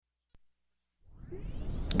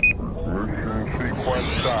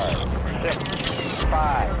start. 6,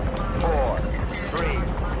 5, 4, 3,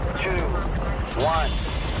 2, 1,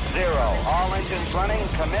 0. All engines running.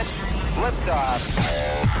 Commit. Liftoff.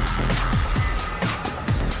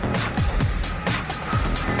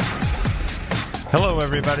 Hello,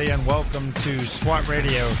 everybody, and welcome to SWAT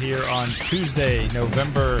Radio here on Tuesday,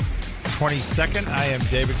 November 22nd. I am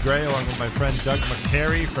David Gray, along with my friend Doug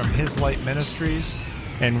McCary from His Light Ministries,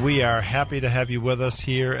 and we are happy to have you with us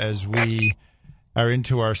here as we are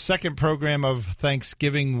into our second program of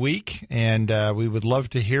Thanksgiving week, and we would love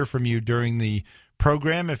to hear from you during the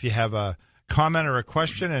program if you have a comment or a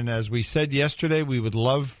question. And as we said yesterday, we would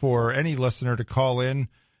love for any listener to call in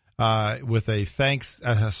with a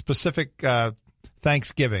specific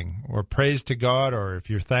Thanksgiving or praise to God, or if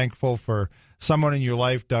you're thankful for someone in your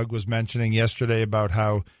life. Doug was mentioning yesterday about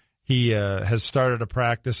how he has started a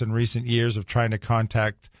practice in recent years of trying to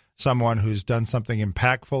contact someone who's done something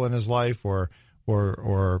impactful in his life or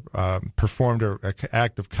performed an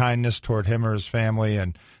act of kindness toward him or his family.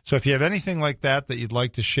 And so if you have anything like that you'd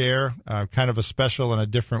like to share, kind of a special in a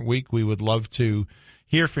different week, we would love to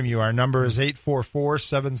hear from you. Our number is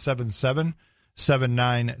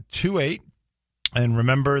 844-777-7928. And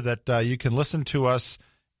remember that you can listen to us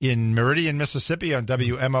in Meridian, Mississippi on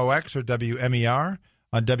WMOX or WMER,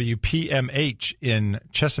 on WPMH in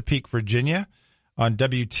Chesapeake, Virginia, on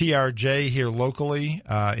WTRJ here locally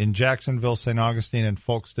in Jacksonville, St. Augustine, and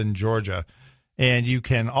Folkston, Georgia. And you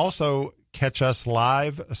can also catch us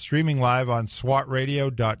live, streaming live on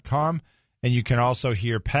SWATradio.com, and you can also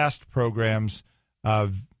hear past programs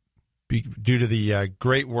due to the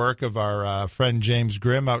great work of our friend James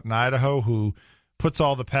Grimm out in Idaho, who puts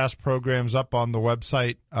all the past programs up on the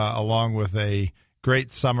website along with a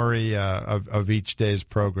great summary of each day's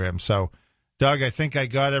program. So, Doug, I think I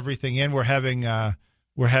got everything in. We're having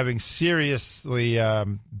seriously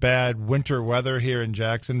bad winter weather here in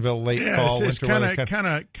Jacksonville. Late fall, it's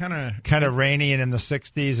kind of rainy and in the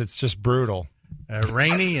 60s. It's just brutal.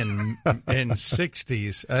 Rainy and in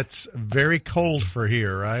 60s. That's very cold for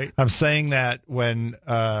here, right? I'm saying that when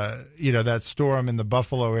that storm in the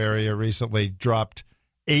Buffalo area recently dropped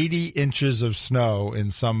 80 inches of snow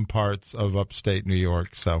in some parts of upstate New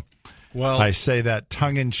York. So, I say that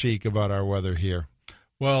tongue in cheek about our weather here.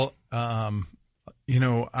 Well, I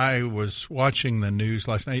was watching the news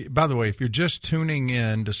last night. By the way, if you're just tuning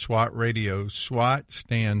in to SWAT Radio, SWAT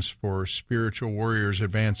stands for Spiritual Warriors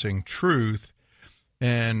Advancing Truth.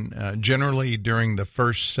 And generally during the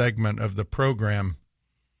first segment of the program,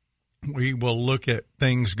 we will look at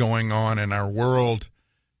things going on in our world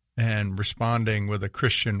and responding with a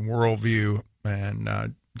Christian worldview and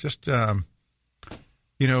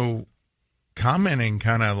commenting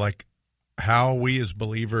kind of like how we as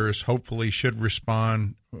believers hopefully should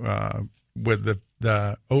respond with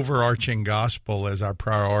the overarching gospel as our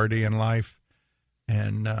priority in life.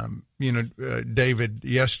 And, David,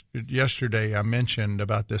 yesterday I mentioned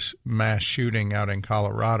about this mass shooting out in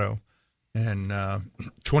Colorado, and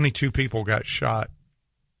 22 people got shot.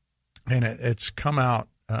 And it's come out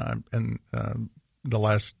in the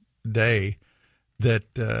last day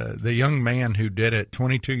that the young man who did it,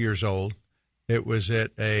 22 years old, it was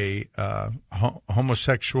at a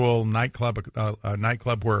homosexual nightclub, a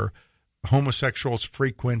nightclub where homosexuals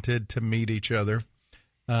frequented to meet each other.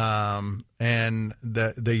 And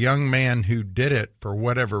the young man who did it, for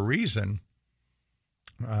whatever reason,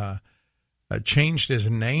 changed his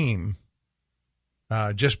name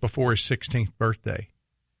just before his 16th birthday.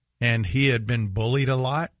 And he had been bullied a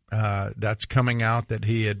lot. That's coming out that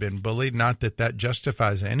he had been bullied. Not that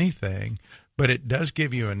justifies anything, but it does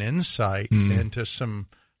give you an insight into some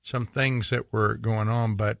things that were going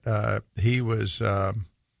on. But he was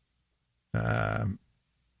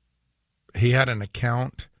he had an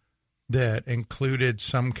account that included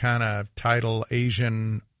some kind of title,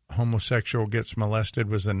 Asian homosexual gets molested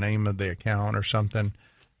was the name of the account or something.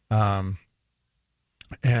 And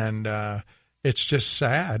it's just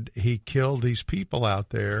sad. He killed these people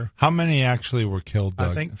out there. How many actually were killed,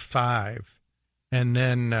 Doug? I think 5. And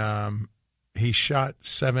then he shot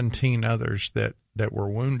 17 others that were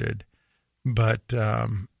wounded. But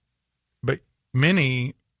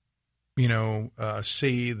many,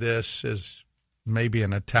 see this as maybe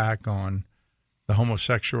an attack on the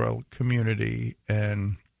homosexual community,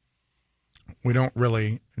 and we don't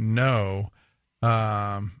really know.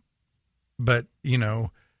 But,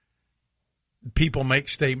 people make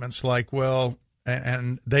statements like, well,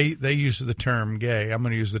 and they use the term gay. I'm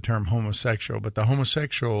going to use the term homosexual, but the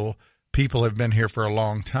homosexual people have been here for a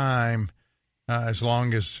long time, as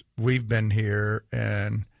long as we've been here,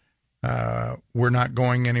 and we're not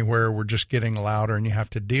going anywhere. We're just getting louder, and you have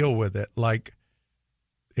to deal with it. Like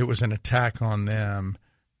it was an attack on them.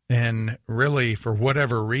 And really, for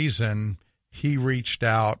whatever reason, he reached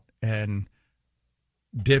out and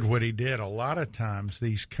did what he did. A lot of times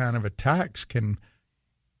these kind of attacks can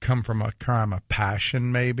come from a crime of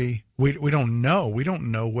passion, maybe. We don't know. We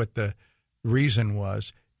don't know what the reason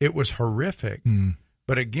was. It was horrific.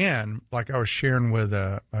 But again, like I was sharing with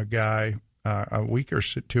a guy a week or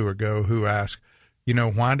two ago who asked,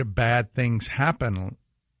 why do bad things happen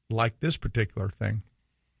like this particular thing?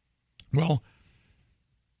 Well,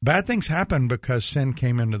 bad things happen because sin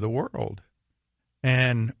came into the world.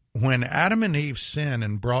 And when Adam and Eve sinned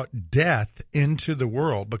and brought death into the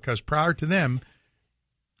world, because prior to them,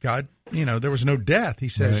 God, there was no death. He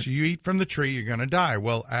says, right. You eat from the tree, you're going to die.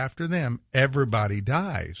 Well, after them, everybody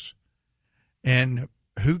dies. And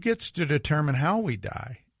who gets to determine how we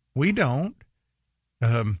die? We don't.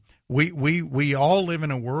 We all live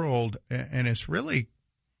in a world, and it's really,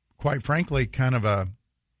 quite frankly, kind of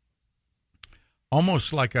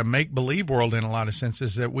almost like a make-believe world in a lot of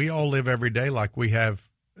senses, that we all live every day like we have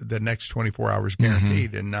the next 24 hours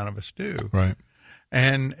guaranteed, and none of us do. Right.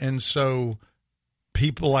 And so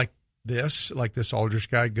people like this Aldrich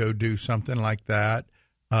guy, go do something like that.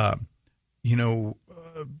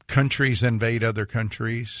 Countries invade other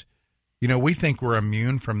countries. We think we're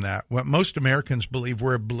immune from that. What most Americans believe,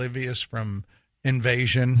 we're oblivious from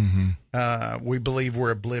invasion. We believe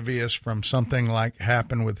we're oblivious from something like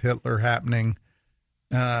happened with Hitler happening.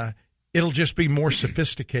 It'll just be more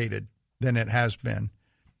sophisticated than it has been.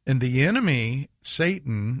 And the enemy,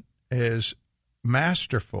 Satan, is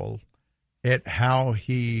masterful at how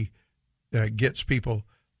he gets people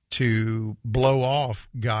to blow off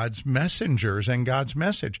God's messengers and God's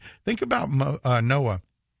message. Think about Noah.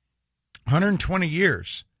 120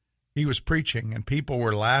 years he was preaching, and people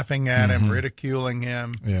were laughing at him, ridiculing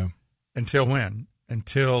him. Yeah. Until when?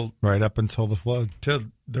 Right up until the flood. Till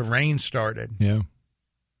the rain started. Yeah.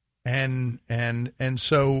 And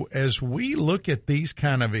so as we look at these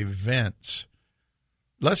kind of events,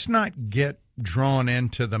 let's not get drawn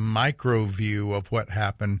into the micro view of what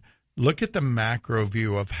happened. Look at the macro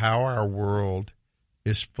view of how our world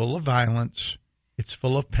is full of violence. It's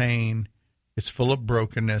full of pain. It's full of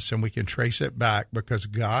brokenness, and we can trace it back because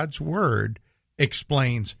God's word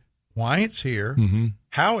explains why it's here,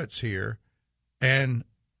 how it's here, and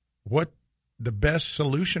what the best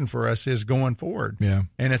solution for us is going forward. Yeah.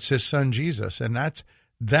 And it's his son, Jesus. And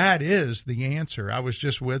that is the answer. I was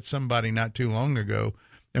just with somebody not too long ago,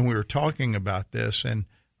 and we were talking about this, and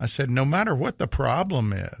I said, no matter what the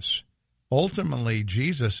problem is, ultimately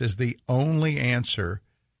Jesus is the only answer,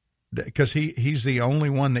 because he's the only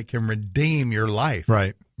one that can redeem your life.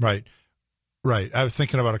 Right. I was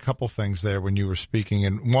thinking about a couple things there when you were speaking,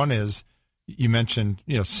 and one is, you mentioned,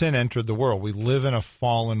 sin entered the world. We live in a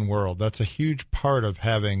fallen world. That's a huge part of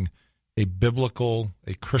having a biblical,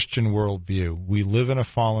 a Christian worldview. We live in a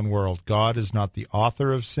fallen world. God is not the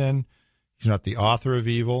author of sin. He's not the author of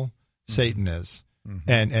evil. Satan is.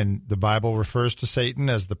 And the Bible refers to Satan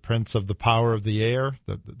as the prince of the power of the air,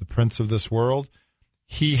 the prince of this world.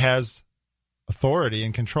 He has authority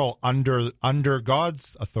and control under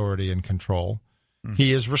God's authority and control.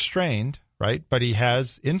 He is restrained, right? But he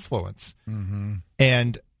has influence.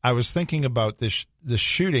 And I was thinking about this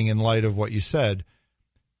shooting in light of what you said.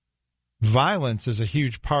 Violence is a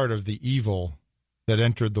huge part of the evil that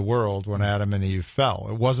entered the world when Adam and Eve fell.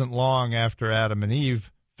 It wasn't long after Adam and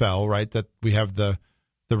Eve fell, right, that we have the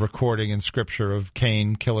recording in Scripture of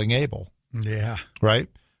Cain killing Abel. Yeah. Right?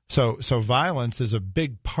 So violence is a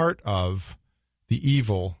big part of the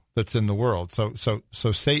evil that's in the world. So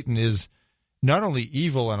Satan is not only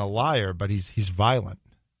evil and a liar, but he's violent.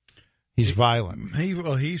 He's violent.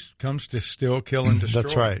 He comes to steal, kill, and destroy.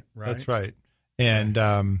 That's right. That's right. And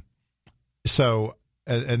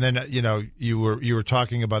and then you were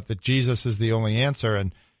talking about that Jesus is the only answer,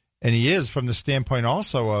 and he is from the standpoint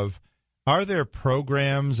also of, are there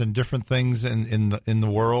programs and different things in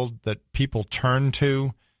the world that people turn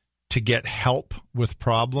to get help with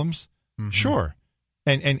problems? Sure.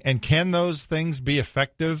 And can those things be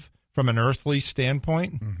effective from an earthly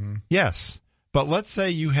standpoint? Yes. But let's say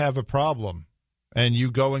you have a problem and you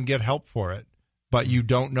go and get help for it, but you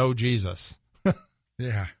don't know Jesus.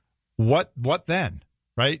 Yeah. What then?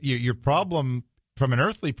 Right? Your problem from an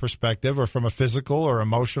earthly perspective or from a physical or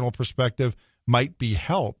emotional perspective might be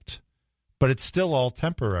helped, but it's still all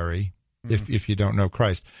temporary if you don't know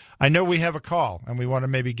Christ. I know we have a call, and we want to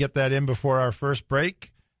maybe get that in before our first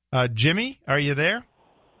break. Jimmy, are you there?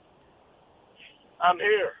 I'm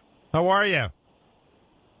here. How are you?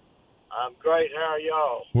 I'm great. How are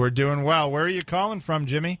y'all? We're doing well. Where are you calling from,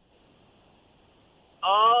 Jimmy?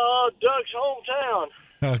 Doug's hometown.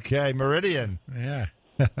 Okay, Meridian. Yeah.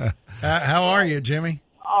 How are you, Jimmy?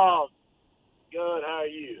 Oh, good. How are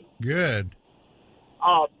you? Good.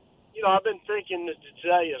 I've been thinking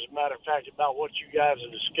today, as a matter of fact, about what you guys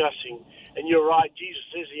are discussing. And you're right, Jesus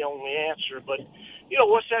is the only answer. But,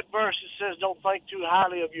 what's that verse that says, don't think too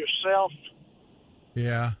highly of yourself?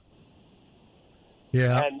 Yeah.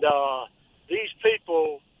 Yeah. And these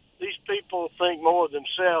people think more of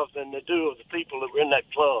themselves than they do of the people that were in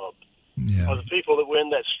that club, or the people that were in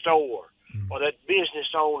that store, or that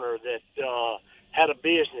business owner that had a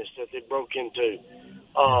business that they broke into.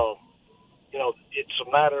 It's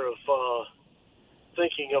a matter of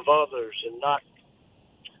thinking of others and not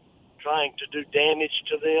trying to do damage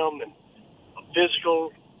to them, and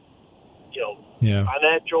physical,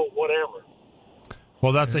 financial, whatever.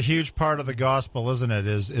 Well, that's a huge part of the gospel, isn't it?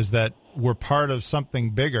 Is that we're part of something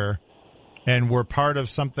bigger, and we're part of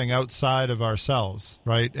something outside of ourselves,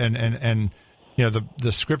 right? And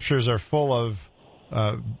the scriptures are full of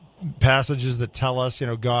passages that tell us,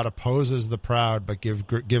 God opposes the proud, but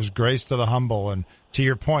gives grace to the humble. And to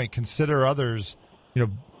your point, consider others,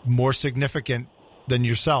 more significant than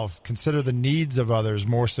yourself. Consider the needs of others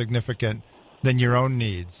more significant than your own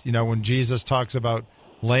needs. When Jesus talks about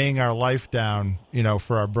laying our life down,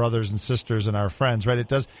 for our brothers and sisters and our friends, right?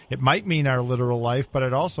 It might mean our literal life, but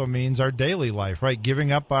it also means our daily life, right?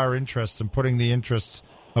 Giving up our interests and putting the interests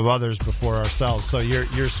of others before ourselves. So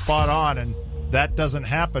you're spot on, and that doesn't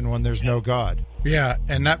happen when there's no God. Yeah,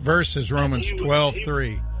 and that verse is Romans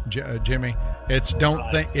 12:3, Jimmy. It's don't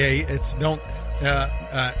think. It's don't.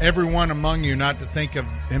 Everyone among you not to think of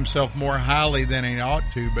himself more highly than he ought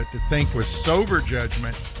to, but to think with sober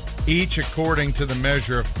judgment, each according to the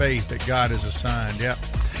measure of faith that God has assigned. Yep,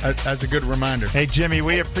 that's a good reminder. Hey, Jimmy,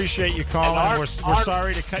 we appreciate you calling. We're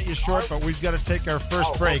sorry to cut you short, but we've got to take our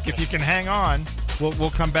first break. If you can hang on, we'll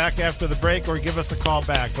come back after the break, or give us a call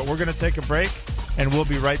back. But we're going to take a break, and we'll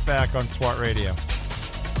be right back on SWAT Radio.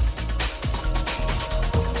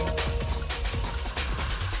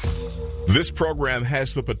 This program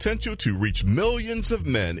has the potential to reach millions of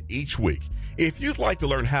men each week. If you'd like to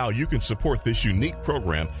learn how you can support this unique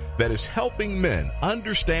program that is helping men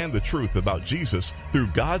understand the truth about Jesus through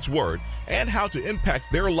God's Word and how to impact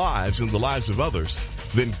their lives and the lives of others,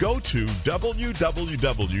 then go to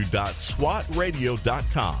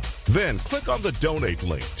www.swatradio.com. Then click on the donate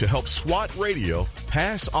link to help SWAT Radio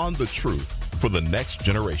pass on the truth for the next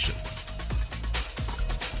generation.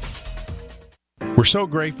 We're so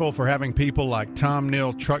grateful for having people like Tom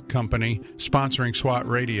Neal Truck Company sponsoring SWAT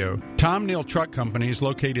Radio. Tom Neal Truck Company is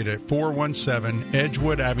located at 417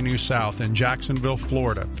 Edgewood Avenue South in Jacksonville,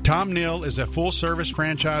 Florida. Tom Neal is a full-service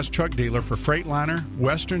franchise truck dealer for Freightliner,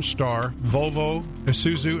 Western Star, Volvo,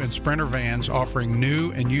 Isuzu, and Sprinter vans, offering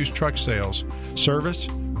new and used truck sales, service,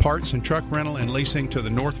 parts and truck rental and leasing to the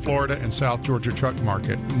North Florida and South Georgia truck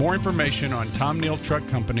market. More information on Tom Neal Truck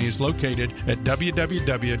Company is located at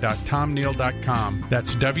www.tomneal.com.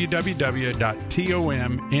 That's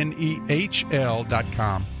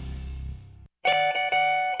www.tomnehl.com.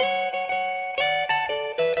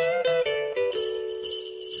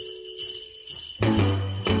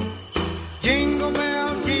 Jingle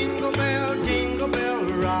bell, jingle bell, jingle bell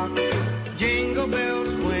rock. Jingle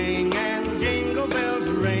bells swing and jingle bells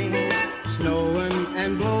ring. Snowing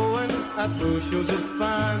and blowing up bushels of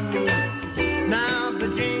fun. Now the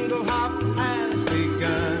jingle hop has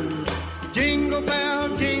begun. Jingle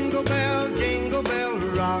bell, jingle bell, jingle bell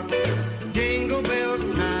rock. Jingle bells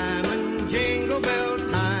time and jingle bell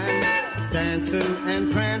time. Dancing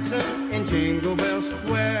and prancing in Jingle Bell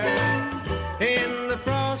Square. In the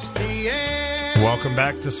frosty air. Welcome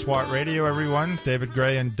back to SWAT Radio, everyone. David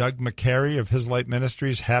Gray and Doug McCary of His Light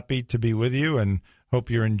Ministries, happy to be with you, and hope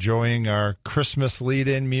you're enjoying our Christmas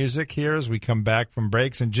lead-in music here as we come back from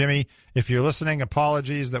breaks. And Jimmy, if you're listening,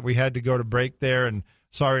 apologies that we had to go to break there, and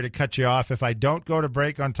sorry to cut you off. If I don't go to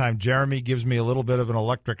break on time, Jeremy gives me a little bit of an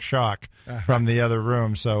electric shock from the other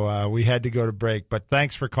room, so we had to go to break. But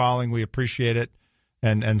thanks for calling. We appreciate it,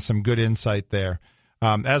 and some good insight there.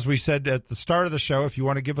 As we said at the start of the show, if you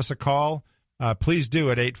want to give us a call, please do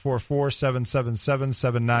at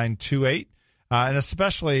 844-777-7928. And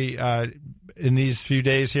especially in these few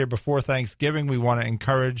days here before Thanksgiving, we want to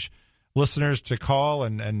encourage listeners to call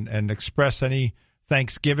and express any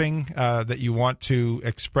Thanksgiving that you want to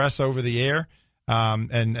express over the air.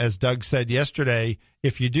 And as Doug said yesterday,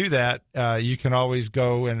 if you do that, you can always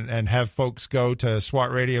go and have folks go to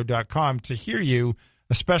swatradio.com to hear you,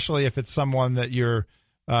 especially if it's someone that you're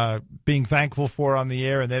being thankful for on the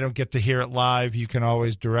air and they don't get to hear it live. You can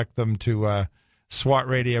always direct them to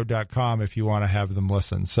swatradio.com if you want to have them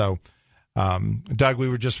listen. So Doug, we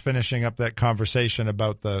were just finishing up that conversation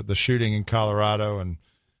about the shooting in Colorado and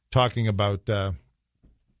talking about, and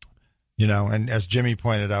as Jimmy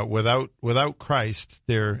pointed out, without Christ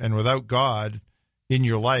there and without God in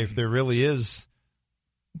your life, there really is.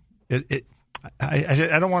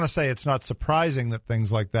 I don't want to say it's not surprising that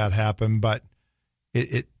things like that happen, but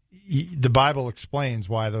the Bible explains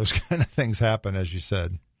why those kind of things happen, as you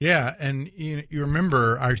said. Yeah, and you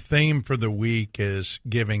remember our theme for the week is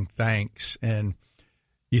giving thanks, and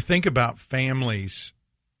you think about families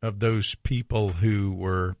of those people who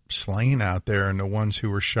were slain out there and the ones who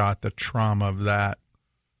were shot, the trauma of that,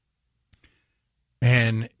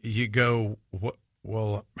 and you go,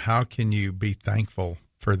 well, how can you be thankful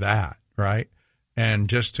for that, right? And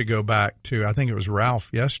just to go back to, I think it was Ralph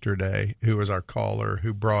yesterday, who was our caller,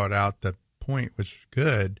 who brought out the point, which was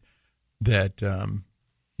good, that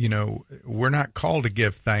we're not called to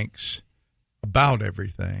give thanks about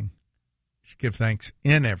everything. Just give thanks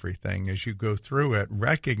in everything as you go through it,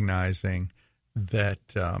 recognizing that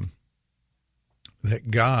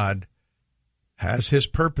that God has his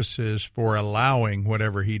purposes for allowing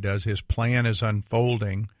whatever he does. His plan is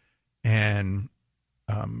unfolding, and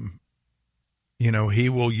he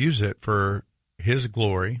will use it for his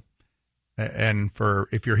glory, and for,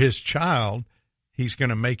 if you're his child, he's going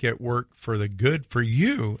to make it work for the good for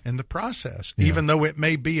you in the process, even though it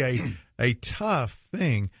may be a tough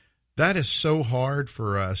thing. That is so hard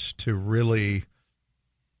for us to really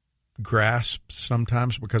grasp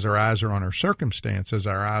sometimes, because our eyes are on our circumstances.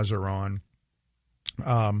 Our eyes are on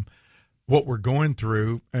what we're going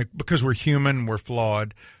through, because we're human, we're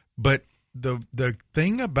flawed. But the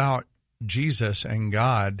thing about Jesus and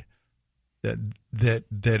God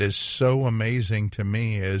that is so amazing to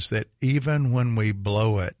me is that even when we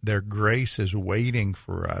blow it, their grace is waiting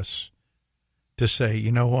for us to say,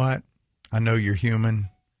 you know what? I know you're human.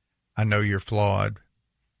 I know you're flawed,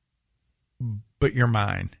 but you're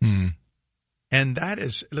mine. Mm. And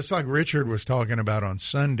it's like Richard was talking about on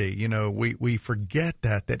Sunday. We forget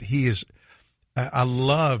that he is,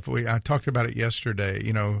 I talked about it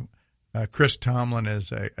yesterday. Chris Tomlin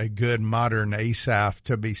is a good modern Asaph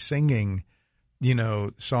to be singing,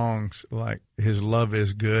 songs like his love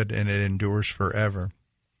is good and it endures forever.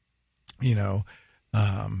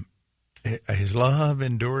 His love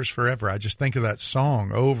endures forever. I just think of that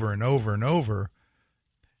song over and over and over.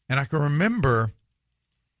 And I can remember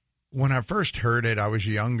when I first heard it, I was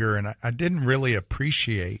younger, and I didn't really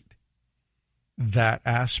appreciate that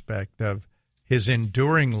aspect of his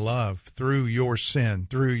enduring love through your sin,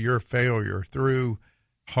 through your failure, through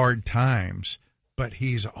hard times, but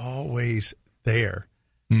he's always there.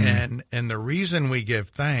 Mm. And the reason we give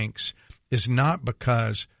thanks is not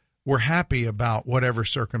because we're happy about whatever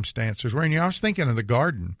circumstances we're in. I was thinking of the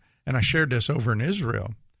garden, and I shared this over in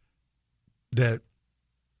Israel, that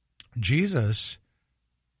Jesus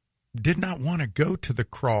did not want to go to the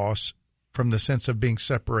cross from the sense of being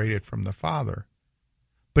separated from the Father,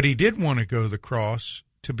 but he did want to go to the cross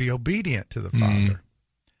to be obedient to the Father.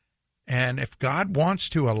 And if God wants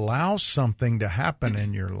to allow something to happen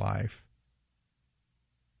in your life,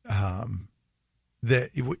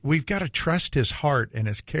 that we've got to trust his heart and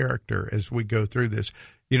his character as we go through this.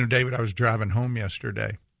 David, I was driving home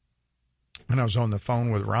yesterday, and I was on the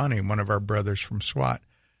phone with Ronnie, one of our brothers from SWAT,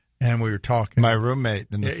 and we were talking. My roommate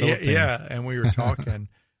in the Philippines. Yeah, and we were talking,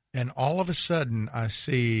 and all of a sudden I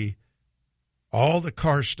see all the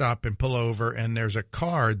cars stop and pull over, and there's a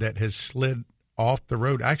car that has slid off the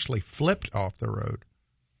road, actually flipped off the road.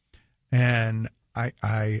 And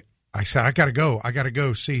I said, I got to go. I got to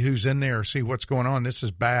go see who's in there, see what's going on. This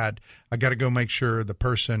is bad. I got to go make sure the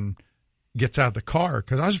person gets out of the car,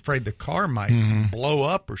 because I was afraid the car might blow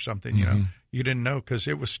up or something. You didn't know, because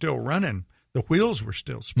it was still running. The wheels were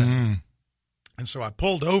still spinning. And so I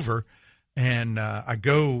pulled over, and I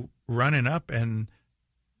go running up, and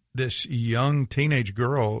this young teenage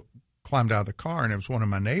girl climbed out of the car, and it was one of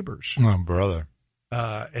my neighbors. Oh, brother.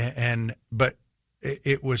 But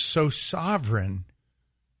it was so sovereign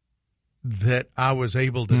that I was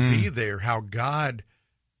able to be there, how God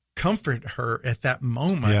comforted her at that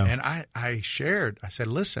moment. Yeah. And I said,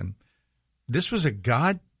 listen, this was a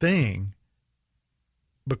God thing,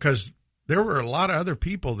 because there were a lot of other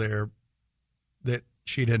people there that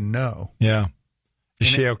she didn't know. Yeah. Is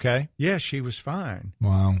she okay? Yeah, she was fine.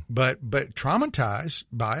 Wow. But traumatized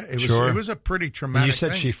by it. It was a pretty traumatic You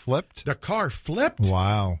said thing. She flipped? The car flipped.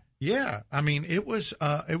 Wow. Yeah. I mean, it was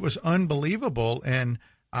unbelievable, and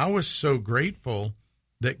I was so grateful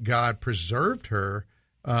that God preserved her.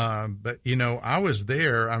 But I was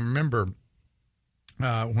there. I remember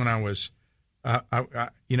when I was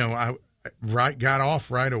got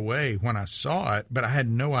off right away when I saw it, but I had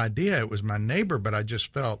no idea it was my neighbor, but I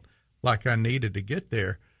just felt like I needed to get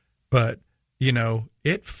there. But,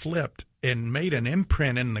 it flipped and made an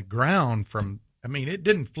imprint in the ground it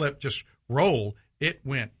didn't flip, just roll. It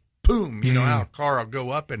went boom, how a car will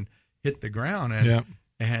go up and hit the ground.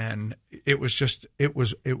 And it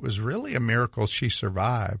was really a miracle she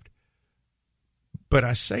survived. But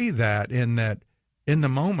I say that in the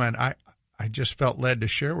moment, I just felt led to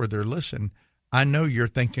share with her, listen, I know you're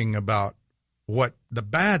thinking about what the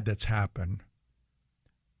bad that's happened,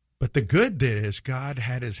 but the good that is God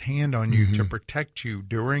had his hand on you to protect you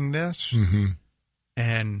during this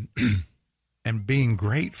and being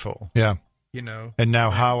grateful. Yeah. And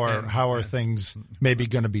now how are things maybe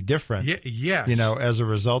going to be different? Yes. As a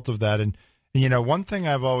result of that. And one thing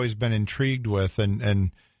I've always been intrigued with,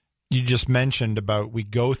 and you just mentioned about we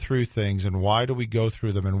go through things and why do we go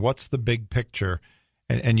through them and what's the big picture?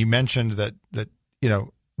 And you mentioned that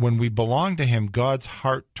when we belong to him, God's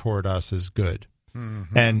heart toward us is good.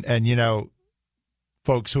 Mm-hmm. And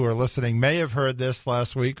folks who are listening may have heard this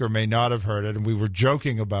last week or may not have heard it, and we were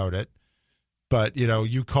joking about it. But,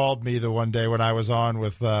 you called me the one day when I was on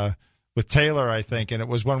with Taylor, I think, and it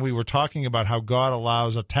was when we were talking about how God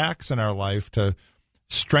allows attacks in our life to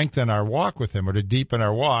strengthen our walk with him or to deepen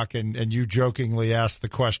our walk. And you jokingly asked the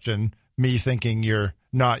question, me thinking you're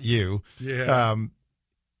not you. Yeah.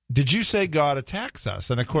 Did you say God attacks us?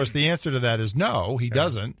 And, of course, the answer to that is no, he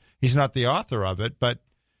doesn't. He's not the author of it, but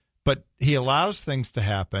he allows things to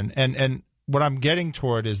happen. And what I'm getting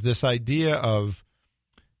toward is this idea of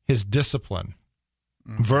his discipline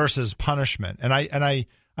versus punishment. And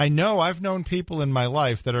I know I've known people in my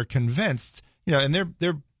life that are convinced, and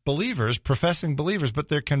they're believers, professing believers, but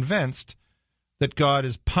they're convinced that God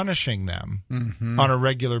is punishing them on a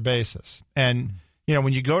regular basis. And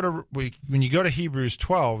when you go to Hebrews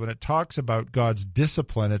 12 and it talks about God's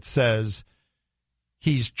discipline, it says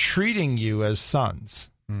he's treating you as sons.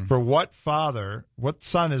 For what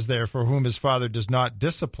son is there for whom his father does not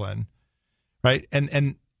discipline, right?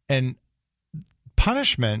 And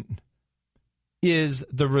punishment is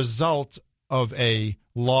the result of a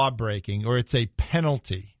law breaking, or it's a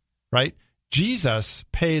penalty, right? Jesus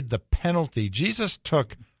paid the penalty. Jesus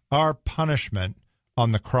took our punishment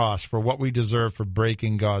on the cross for what we deserve for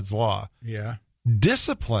breaking God's law. Yeah.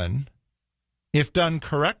 Discipline, if done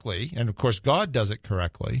correctly, and of course God does it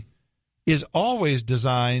correctly, is always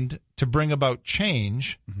designed to bring about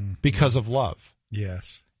change because of love.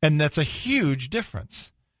 Yes. And that's a huge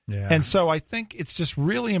difference. Yeah. And so I think it's just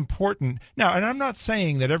really important. Now, and I'm not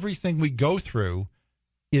saying that everything we go through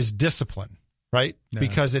is discipline, right? No.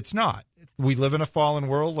 Because it's not. We live in a fallen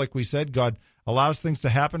world, like we said. God allows things to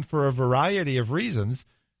happen for a variety of reasons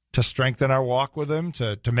to strengthen our walk with him,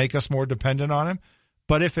 to make us more dependent on him.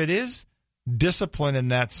 But if it is discipline in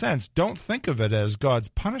that sense, don't think of it as God's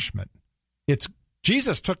punishment. It's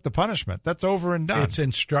Jesus took the punishment. That's over and done. It's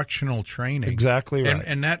instructional training. Exactly right.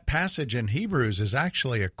 And that passage in Hebrews is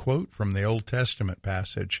actually a quote from the Old Testament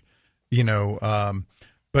passage.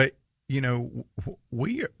 But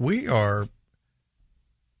we are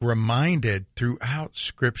reminded throughout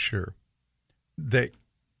Scripture that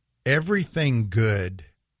everything good,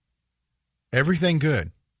 and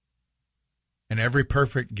every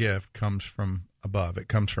perfect gift comes from above. It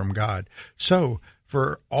comes from God. So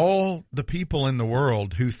for all the people in the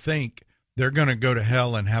world who think they're going to go to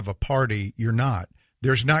hell and have a party, you're not.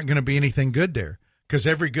 There's not going to be anything good there because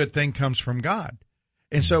every good thing comes from God.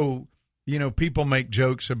 And so, people make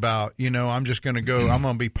jokes about, I'm just going to go, I'm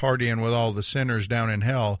going to be partying with all the sinners down in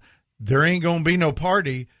hell. There ain't going to be no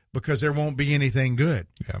party because there won't be anything good.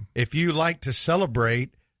 Yeah. If you like to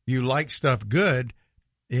celebrate, you like stuff good,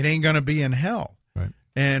 it ain't going to be in hell. Right.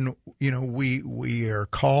 And, we are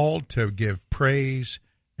called to give praise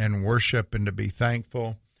and worship and to be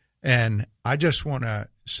thankful. And I just want to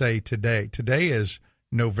say today is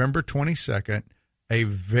November 22nd, a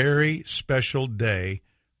very special day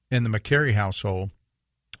in the McCary household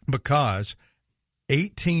because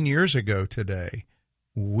 18 years ago today,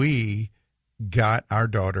 we got our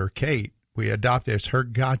daughter, Kate. We adopted. It's her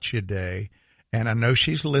gotcha day. And I know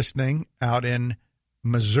she's listening out in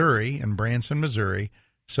Missouri, in Branson, Missouri.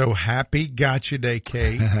 So happy Gotcha Day,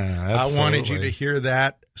 Kate. I wanted you to hear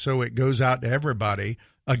that so it goes out to everybody.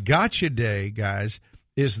 A Gotcha Day, guys,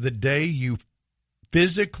 is the day you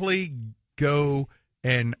physically go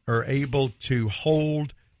and are able to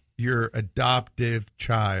hold your adoptive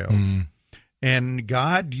child. And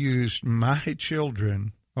God used my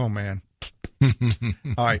children. Oh, man.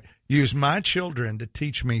 All right. Used my children to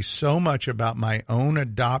teach me so much about my own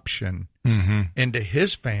adoption into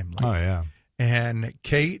his family. Oh, yeah. And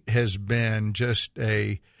Kate has been just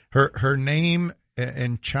her name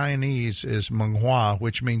in Chinese is Menghua,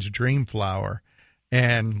 which means dream flower.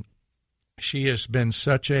 And she has been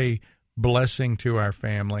such a blessing to our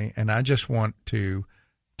family. And I just want to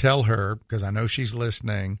tell her, because I know she's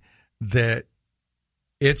listening, that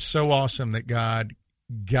it's so awesome that God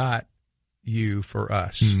got you for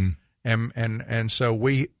us. And so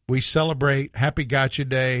we celebrate Happy Gotcha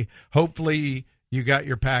Day. Hopefully you got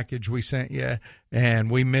your package we sent you,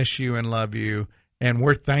 and we miss you and love you. And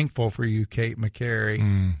we're thankful for you, Kate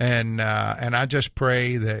McCary. And I just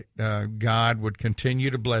pray that God would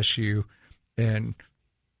continue to bless you. And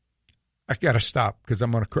I got to stop because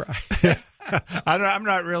I'm going to cry. I'm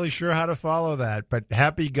not really sure how to follow that, but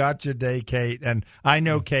Happy Gotcha Day, Kate. And I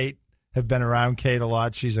know Kate, have been around Kate a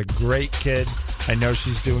lot. She's a great kid. I know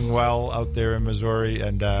she's doing well out there in Missouri,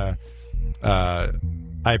 and I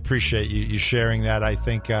appreciate you sharing that. I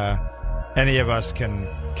think any of us can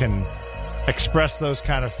express those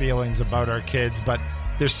kind of feelings about our kids, but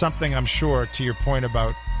there's something, I'm sure, to your point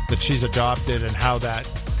about that she's adopted and how that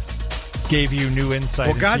gave you new insight.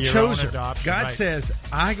 Well, God into chose her. Adoption. God says,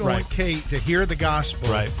 I want Kate to hear the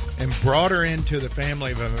gospel and brought her into the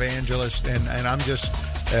family of evangelists, and I'm just...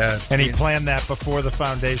 and he planned that before the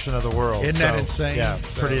foundation of the world. Isn't that insane? Yeah,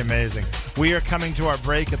 pretty amazing. We are coming to our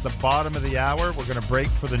break at the bottom of the hour. We're going to break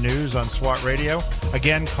for the news on SWAT Radio.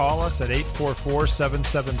 Again, call us at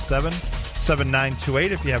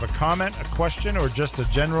 844-777-7928 if you have a comment, a question, or just a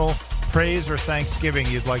general praise or thanksgiving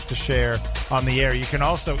you'd like to share on the air. You can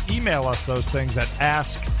also email us those things at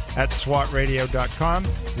ask@swatradio.com.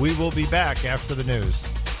 We will be back after the news.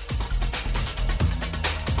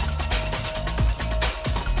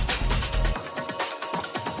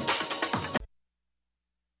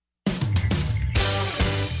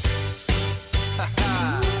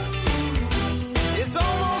 It's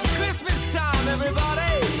almost Christmas time,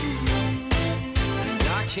 everybody, and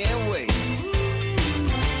I can't wait.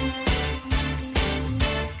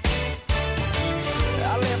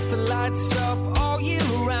 I left the lights up all year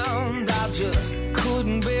round. I just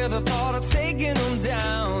couldn't bear the thought of taking them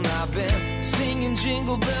down. I've been singing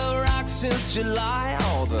Jingle Bell Rock since July.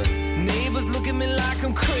 All the neighbors look at me like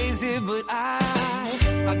I'm crazy, but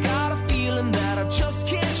I got a feeling that I just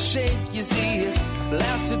can't shake. You see, it's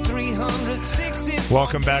lasted 360.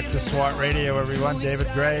 Welcome back to SWAT Radio, everyone. David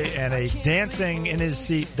Gray and a dancing in his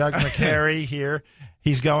seat, Doug McCary here.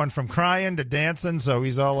 He's going from crying to dancing, so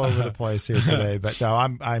he's all over the place here today. But no,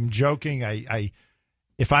 I'm joking.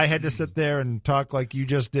 If I had to sit there and talk like you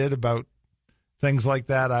just did about things like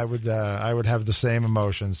that, I would have the same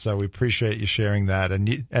emotions. So we appreciate you sharing that.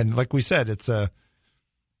 And like we said, it's a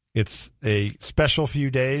special few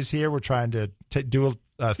days here. We're trying to do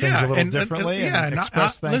things a little differently and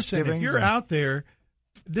express Thanksgiving. Listen, if you're out there,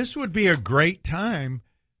 this would be a great time,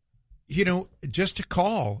 just to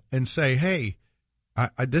call and say, hey,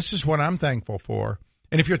 this is what I'm thankful for.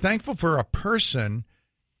 And if you're thankful for a person,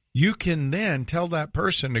 you can then tell that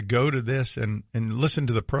person to go to this and listen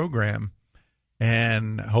to the program,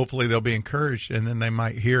 and hopefully they'll be encouraged, and then they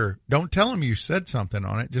might hear. Don't tell them you said something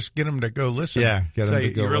on it. Just get them to go listen. Yeah, get them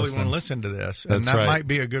to go. You really listen. want to listen to this, That's and that right. might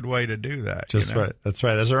be a good way to do that. Just right. That's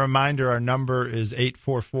right. As a reminder, our number is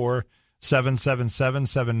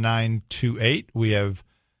 844-777-7928. We have.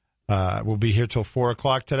 We'll be here till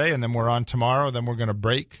 4:00 today, and then we're on tomorrow. Then we're going to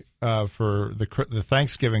break for the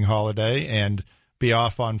Thanksgiving holiday and be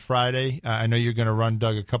off on Friday. I know you're going to run,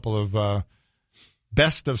 Doug, a couple of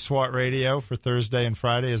best of SWAT Radio for Thursday and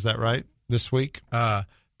Friday. Is that right? This week?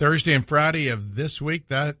 Thursday and Friday of this week.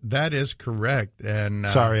 That is correct. And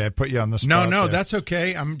sorry, I put you on the spot. No, there. that's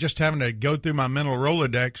okay. I'm just having to go through my mental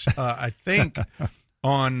Rolodex. I think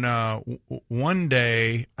on one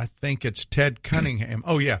day, I think it's Ted Cunningham.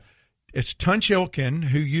 Oh yeah. It's Tunch Ilkin,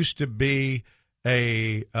 who used to be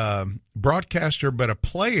a broadcaster but a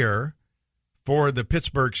player for the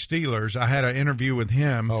Pittsburgh Steelers. I had an interview with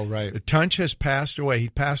him. Oh, right. Tunch has passed away. He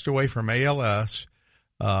passed away from ALS,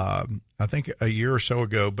 I think a year or so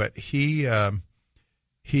ago. But he did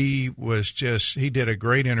a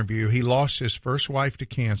great interview. He lost his first wife to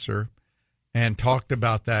cancer and talked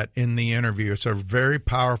about that in the interview. It's a very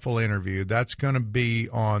powerful interview. That's going to be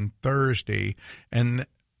on Thursday. And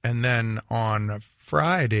then on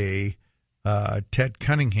Friday, Ted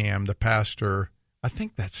Cunningham, the pastor, I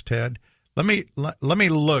think that's Ted. Let me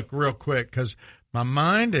look real quick because my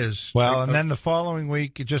mind is... Well, and then the following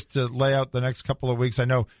week, just to lay out the next couple of weeks, I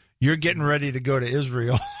know you're getting ready to go to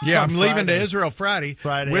Israel. Yeah, I'm leaving to Israel Friday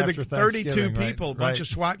with after 32 people, right? A bunch of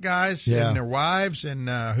SWAT guys and their wives and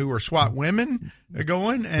who are SWAT women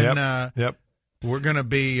going. And yep. We're going to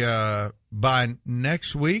be, by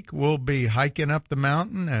next week, we'll be hiking up the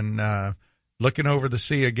mountain and looking over the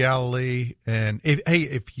Sea of Galilee. And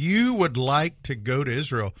if you would like to go to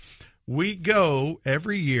Israel, we go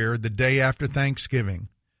every year the day after Thanksgiving.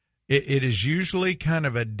 It is usually kind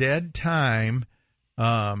of a dead time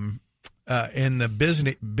in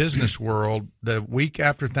the business world, the week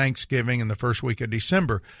after Thanksgiving and the first week of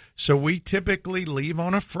December. So we typically leave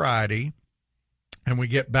on a Friday, and we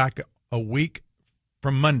get back a week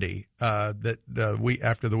from Monday, the week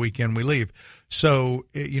after the weekend we leave. So,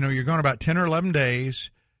 you're going about 10 or 11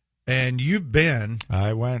 days. And you've been.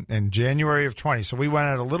 I went in January of 20. So we went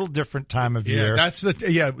at a little different time of year.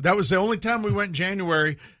 That was the only time we went in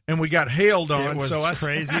January, and we got hailed on. It was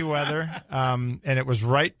crazy weather, and it was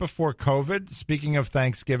right before COVID. Speaking of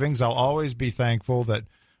Thanksgivings, I'll always be thankful that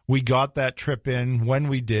we got that trip in when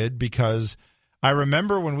we did, because I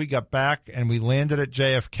remember when we got back and we landed at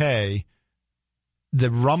JFK, the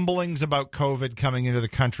rumblings about COVID coming into the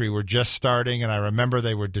country were just starting, and I remember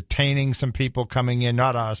they were detaining some people coming in,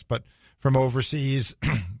 not us, but from overseas,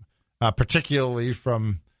 particularly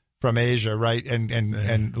from Asia, right,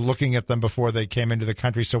 and looking at them before they came into the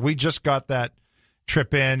country. So we just got that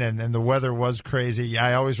trip in, and the weather was crazy.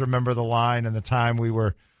 I always remember the line and the time we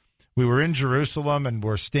were in Jerusalem, and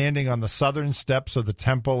we're standing on the southern steps of the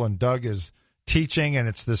temple, and Doug is teaching, and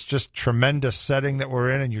it's this just tremendous setting that we're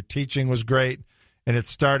in, and your teaching was great. And it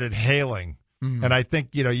started hailing. Mm. And I think,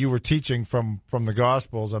 you were teaching from the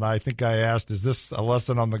Gospels, and I think I asked, is this a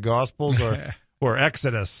lesson on the Gospels or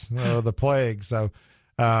Exodus or the plague? So,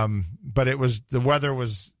 but the weather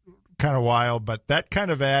was kind of wild, but that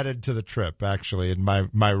kind of added to the trip, actually, in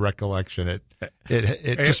my recollection.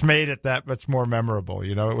 It just made it that much more memorable.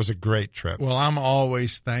 It was a great trip. Well, I'm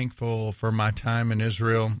always thankful for my time in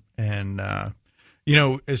Israel. And,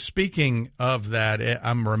 speaking of that,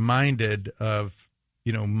 I'm reminded of,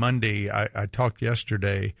 Monday, I talked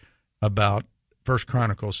yesterday about 1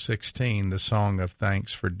 Chronicles 16, the song of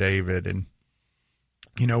thanks for David. And,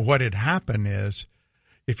 what had happened is,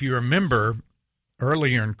 if you remember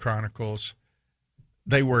earlier in Chronicles,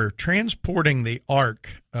 they were transporting the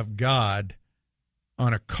Ark of God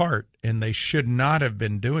on a cart, and they should not have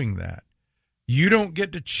been doing that. You don't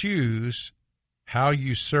get to choose how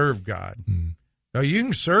you serve God. Mm. Now, you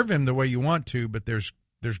can serve him the way you want to, but there's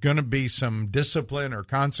going to be some discipline or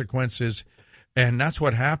consequences, and that's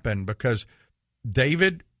what happened, because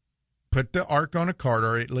David put the ark on a cart,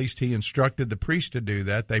 or at least he instructed the priest to do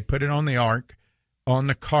that. They put it on the ark, on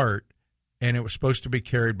the cart, and it was supposed to be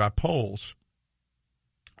carried by poles.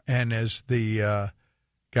 And as the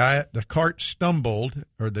cart stumbled,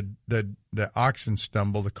 or the oxen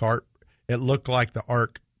stumbled, the cart, it looked like the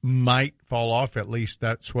ark might fall off. At least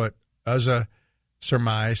that's what Uzzah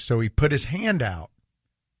surmised. So he put his hand out,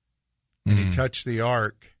 and he touched the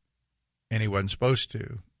ark, and he wasn't supposed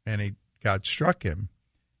to, and God struck him.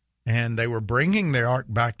 And they were bringing the ark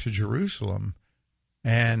back to Jerusalem,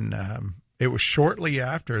 and it was shortly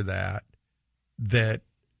after that,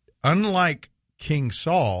 unlike King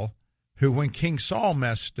Saul, who, when King Saul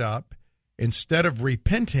messed up, instead of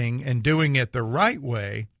repenting and doing it the right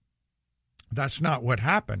way, that's not what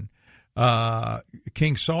happened.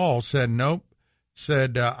 King Saul said, nope,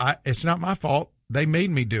 it's not my fault. They made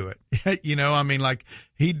me do it.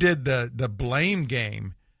 He did the blame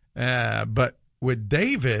game. But with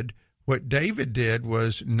David, what David did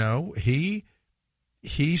was, no, he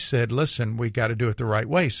said, listen, we got to do it the right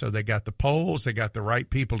way. So they got the poles, they got the right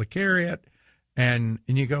people to carry it. And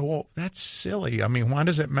you go, well, that's silly. Why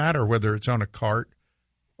does it matter whether it's on a cart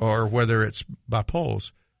or whether it's by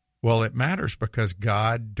poles? Well, it matters because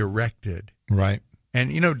God directed. Right.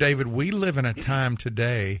 And, David, we live in a time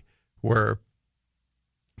today where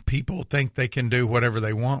people think they can do whatever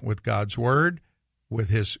they want with God's word, with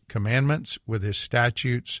his commandments, with his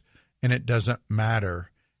statutes, and it doesn't matter.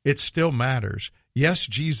 It still matters. Yes,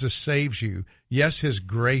 Jesus saves you. Yes, his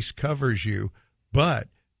grace covers you, but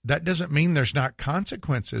that doesn't mean there's not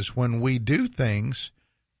consequences when we do things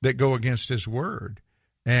that go against his word.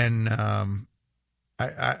 And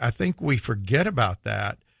I think we forget about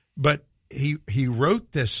that. But he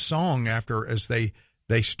wrote this song as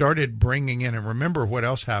they started bringing in, and remember what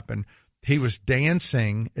else happened. He was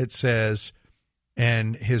dancing, it says,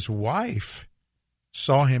 and his wife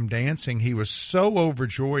saw him dancing. He was so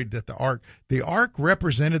overjoyed that the ark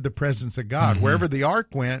represented the presence of God. Mm-hmm. Wherever the ark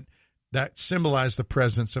went, that symbolized the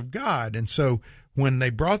presence of God. And so when they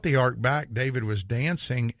brought the ark back, David was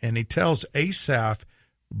dancing, and he tells Asaph,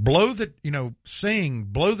 sing,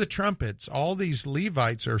 blow the trumpets. All these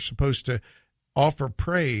Levites are supposed to offer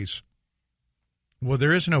praise. Well,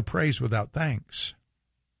 there is no praise without thanks.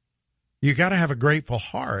 You got to have a grateful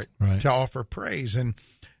heart Right. to offer praise. And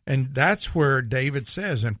that's where David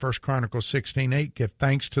says in 1 Chronicles 16:8, give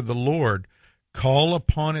thanks to the Lord, call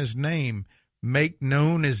upon his name, make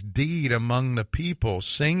known his deed among the people,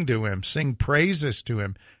 sing to him, sing praises to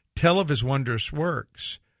him, tell of his wondrous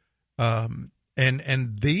works.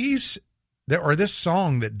 And these, or this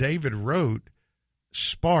song that David wrote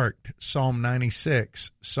sparked Psalm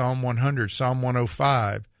 96, Psalm 100, Psalm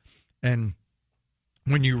 105. And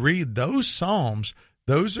when you read those Psalms,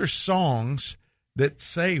 those are songs that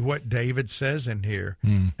say what David says in here.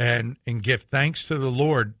 And give thanks to the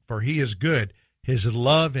Lord, for he is good. His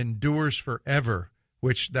love endures forever,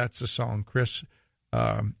 which that's a song Chris,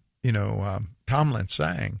 Tomlin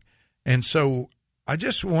sang. And so I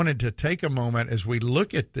just wanted to take a moment as we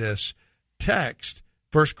look at this text,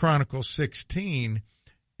 1 Chronicles 16,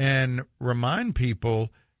 and remind people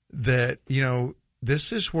that,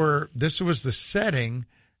 this was the setting.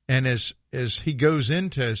 And as he goes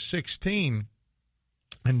into 16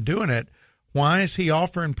 and doing it, why is he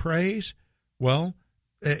offering praise? Well,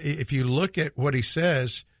 if you look at what he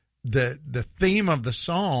says, the theme of the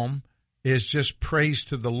psalm is just praise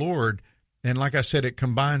to the Lord. And like I said, it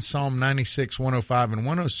combines Psalm 96, 105, and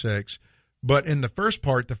 106. But in the first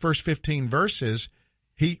part, the first 15 verses,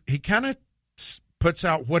 he kind of puts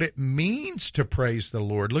out what it means to praise the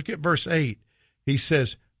Lord. Look at verse 8. He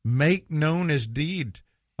says, make known his deed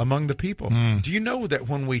among the people. Do you know that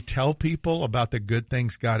when we tell people about the good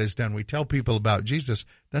things God has done, we tell people about Jesus,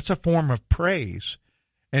 that's a form of praise.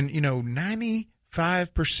 And,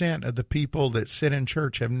 95% of the people that sit in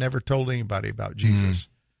church have never told anybody about Jesus.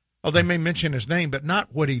 Oh, they may mention his name, but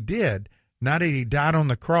not what he did. Not that he died on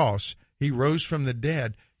the cross. He rose from the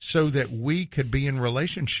dead so that we could be in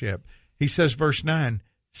relationship. He says, verse 9,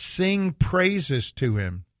 sing praises to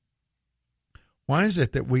him. Why is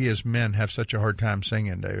it that we as men have such a hard time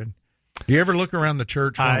singing, David? Do you ever look around the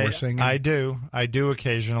church when we're singing? I do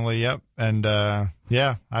occasionally, yep. And, I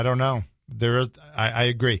don't know. I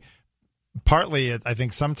agree. Partly, I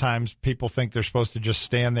think sometimes people think they're supposed to just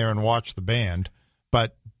stand there and watch the band,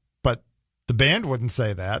 but the band wouldn't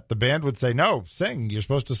say that. The band would say, no, sing. You're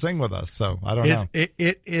supposed to sing with us. So I don't know.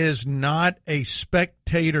 It is not a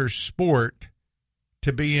spectator sport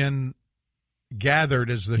to be gathered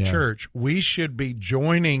as the church. We should be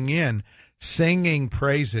joining in, singing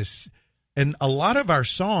praises. And a lot of our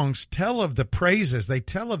songs tell of the praises. They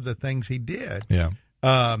tell of the things he did. Yeah.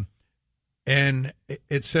 And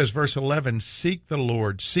it says, verse 11, seek the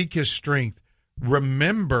Lord, seek his strength,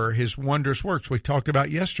 remember his wondrous works. We talked about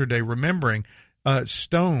yesterday, remembering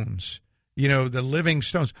stones, the living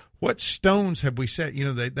stones. What stones have we set?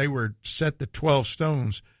 They were set the 12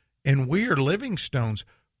 stones, and we are living stones.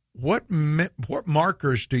 What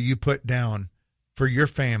markers do you put down for your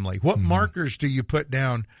family? What markers do you put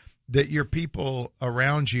down that your people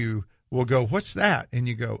around you will go, what's that? And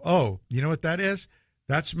you go, oh, you know what that is?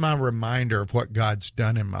 That's my reminder of what God's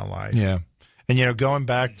done in my life. Yeah. And, going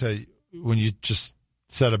back to when you just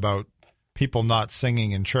said about people not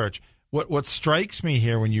singing in church, what strikes me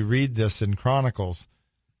here when you read this in Chronicles,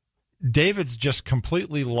 David's just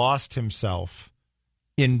completely lost himself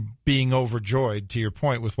in being overjoyed, to your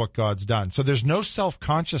point, with what God's done. So there's no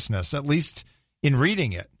self-consciousness, at least in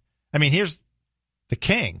reading it. I mean, here's the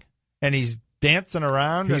king, and he's dancing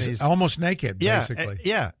around. He's almost naked, basically.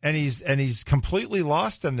 Yeah, and he's completely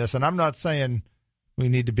lost in this. And I'm not saying we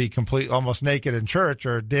need to be almost naked in church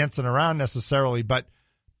or dancing around necessarily, but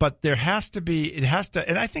there has to be, and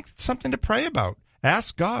I think it's something to pray about.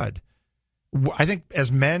 Ask God. I think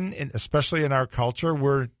as men, especially in our culture,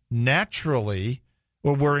 we're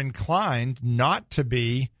inclined not to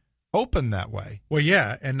be open that way. Well,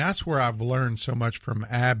 yeah, and that's where I've learned so much from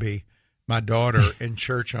Abby, my daughter, in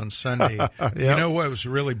church on Sunday. Yep. You know what was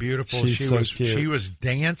really beautiful? She was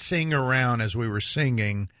dancing around as we were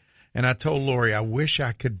singing, and I told Lori, I wish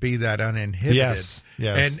I could be that uninhibited. Yes.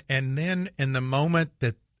 And then in the moment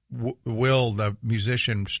that Will, the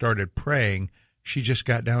musician, started praying, she just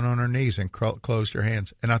got down on her knees and closed her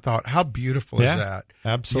hands. And I thought, how beautiful is that?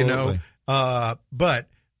 Absolutely. But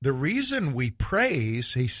the reason we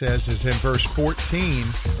praise, he says, is in verse 14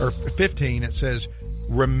 or 15. It says,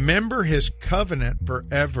 remember his covenant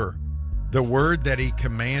forever, the word that he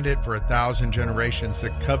commanded for 1,000 generations, the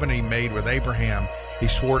covenant he made with Abraham, he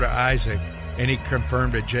swore to Isaac, and he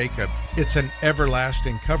confirmed to Jacob. It's an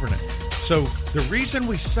everlasting covenant. So the reason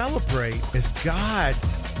we celebrate is God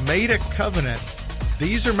made a covenant.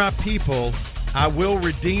 These are my people. I will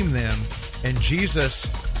redeem them. And Jesus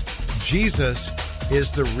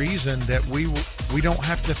is the reason that we don't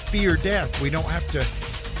have to fear death. We don't have to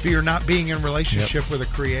fear not being in relationship with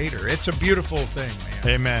a creator. It's a beautiful thing, man.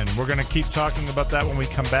 Amen. We're going to keep talking about that when we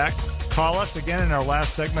come back. Call us again in our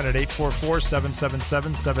last segment at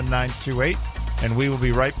 844-777-7928, and we will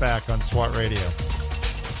be right back on SWAT Radio.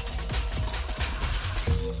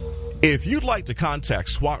 If you'd like to contact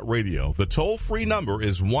SWAT Radio, the toll-free number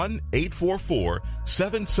is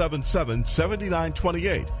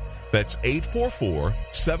 1-844-777-7928. That's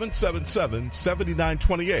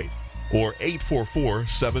 844-777-7928 or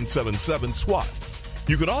 844-777-SWAT.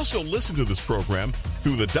 You can also listen to this program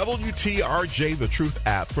through the WTRJ The Truth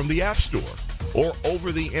app from the App Store or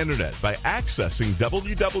over the internet by accessing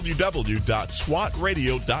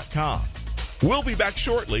www.swatradio.com. We'll be back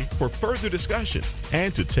shortly for further discussion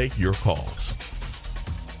and to take your calls.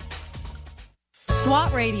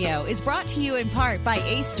 SWAT Radio is brought to you in part by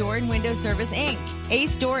Ace Door and Window Service, Inc.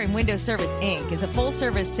 Ace Door and Window Service, Inc. is a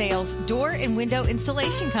full-service sales door and window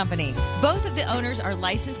installation company. Both of the owners are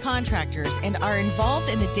licensed contractors and are involved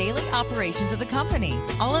in the daily operations of the company.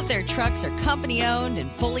 All of their trucks are company-owned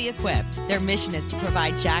and fully equipped. Their mission is to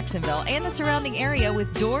provide Jacksonville and the surrounding area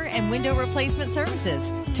with door and window replacement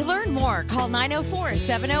services. To learn more, call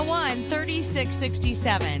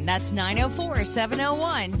 904-701-3667. That's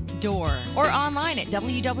 904-701-DOOR. Or online at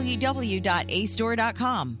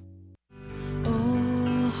www.acedoor.com.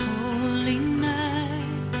 Oh, holy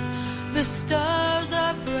night, the stars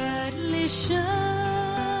are brightly shining.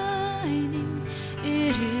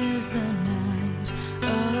 It is the night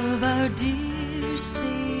of our dear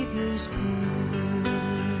Savior's birth.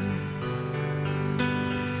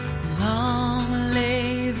 Long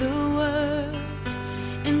lay the world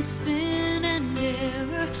in sin and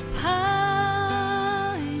error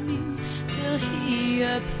pining till he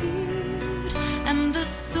appeared and the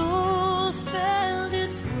soul felt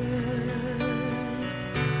its worth.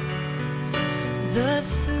 The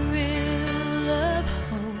thrill of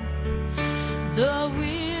hope, the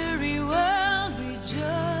weary world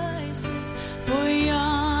rejoices, for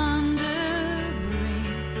yonder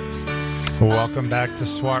breaks. Welcome back to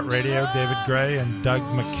SWAT Radio. David Gray and Doug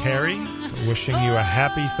McCary wishing you a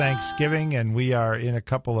happy Thanksgiving, and we are in a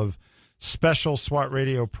couple of special SWAT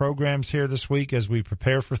Radio programs here this week as we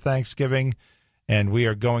prepare for Thanksgiving, and we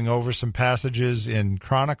are going over some passages in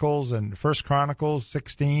Chronicles and 1 Chronicles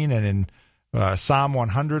 16 and in Psalm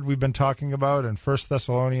 100 we've been talking about, and 1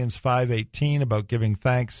 Thessalonians 5:18 about giving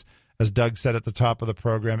thanks, as Doug said at the top of the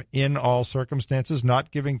program, in all circumstances,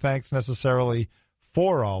 not giving thanks necessarily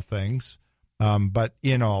for all things, but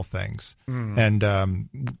in all things. And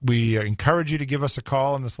we encourage you to give us a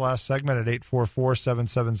call in this last segment at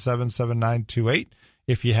 844-777-7928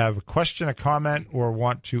 if you have a question, a comment, or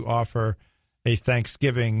want to offer a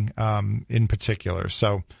Thanksgiving in particular.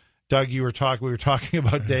 So, Doug, we were talking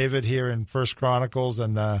about David here in 1 Chronicles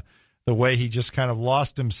and the way he just kind of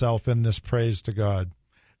lost himself in this praise to God.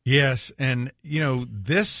 Yes, and,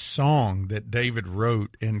 this song that David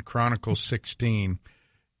wrote in Chronicles 16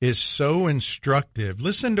 is so instructive.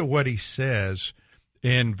 Listen to what he says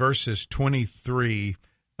in verses 23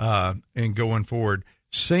 and going forward.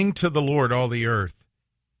 Sing to the Lord, all the earth.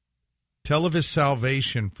 Tell of his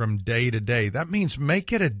salvation from day to day. That means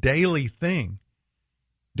make it a daily thing.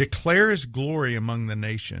 Declare his glory among the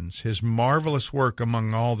nations, his marvelous work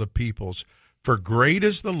among all the peoples. For great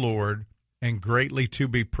is the Lord and greatly to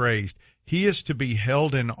be praised. He is to be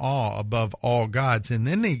held in awe above all gods. And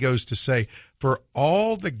then he goes to say, for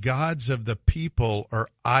all the gods of the people are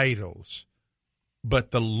idols,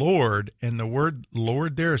 but the Lord, and the word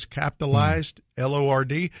Lord there is capitalized,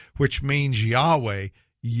 Lord, which means Yahweh.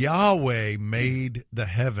 Yahweh made the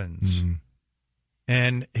heavens.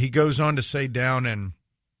 And he goes on to say down in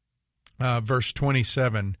verse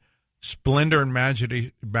 27, splendor and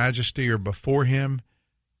majesty are before him,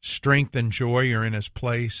 strength and joy are in his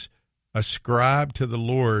place. Ascribe to the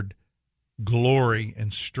Lord glory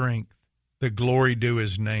and strength, the glory due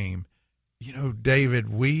his name.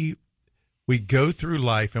 David, we go through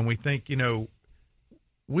life and we think,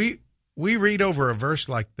 we read over a verse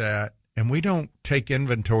like that and we don't take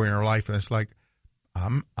inventory in our life, and it's like,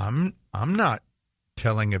 I'm not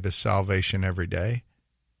telling of his salvation every day.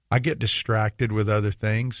 I get distracted with other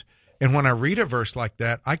things. And when I read a verse like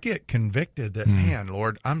that, I get convicted that, man,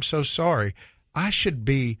 Lord, I'm so sorry. I should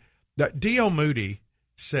be. That D.L. Moody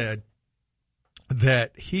said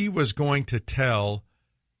that he was going to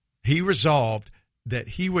he resolved that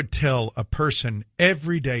he would tell a person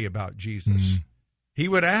every day about Jesus. He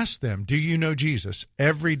would ask them, do you know Jesus?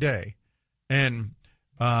 Every day. And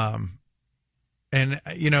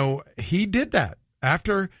he did that.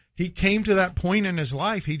 After he came to that point in his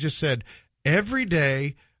life, he just said, every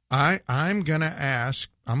day I'm going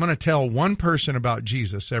to tell one person about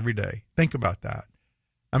Jesus every day. Think about that.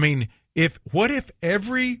 I mean, What if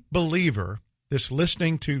every believer that's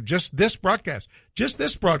listening to just this broadcast,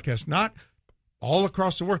 not all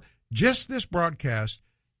across the world, just this broadcast,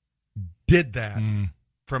 did that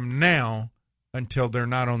from now until they're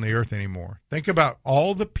not on the earth anymore? Think about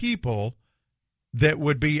all the people that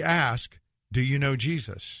would be asked, do you know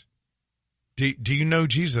Jesus? Do you know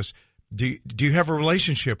Jesus? Do you have a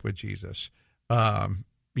relationship with Jesus? And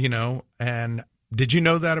did you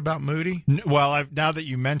know that about Moody? Well, now that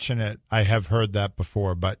you mention it, I have heard that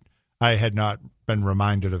before, but I had not been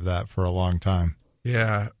reminded of that for a long time.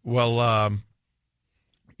 Yeah. Well,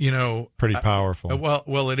 pretty powerful.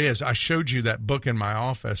 Well, it is. I showed you that book in my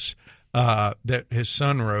office that his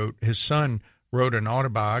son wrote. His son wrote an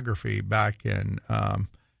autobiography back in,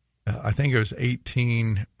 I think it was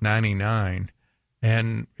 1899.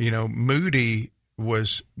 And, Moody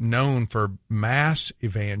was known for mass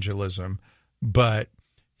evangelism, but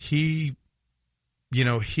he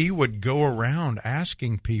would go around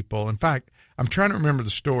asking people. In fact, I'm trying to remember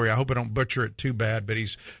the story. I hope I don't butcher it too bad, but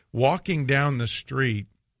he's walking down the street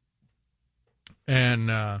and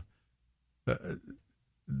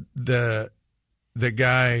the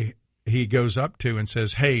guy he goes up to and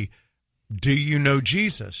says, "Hey, do you know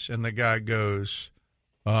Jesus?" And the guy goes,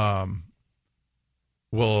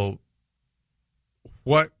 well,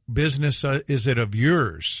 what business is it of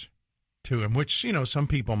yours to him? Which, some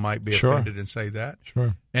people might be offended and say that.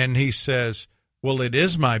 Sure. And he says, well, it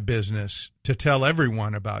is my business to tell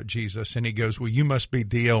everyone about Jesus. And he goes, well, you must be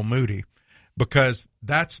D.L. Moody, because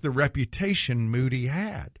that's the reputation Moody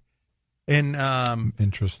had. And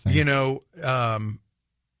interesting.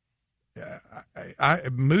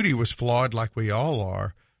 Moody was flawed like we all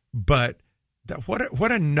are, but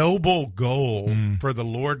what a noble goal for the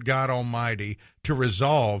Lord God Almighty to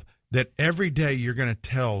resolve that every day you're going to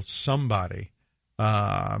tell somebody,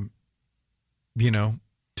 to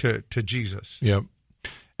Jesus. Yep.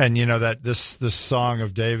 And that this song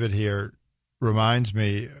of David here reminds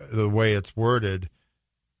me, the way it's worded,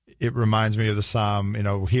 it reminds me of the Psalm,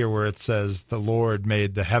 here where it says, the Lord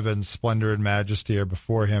made the heavens, splendor and majesty are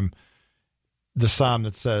before him. The Psalm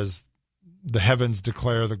that says, the heavens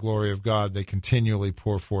declare the glory of God; they continually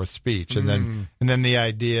pour forth speech. And then the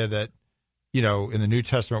idea that, in the New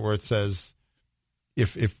Testament where it says,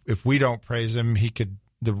 if we don't praise him,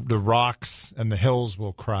 the rocks and the hills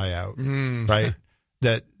will cry out, right?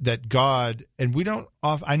 That God, and we don't.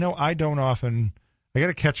 I know I don't often. I got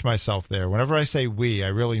to catch myself there. Whenever I say we, I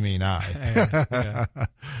really mean I. Yeah.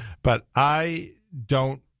 But I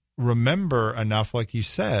don't remember enough, like you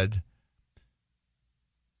said,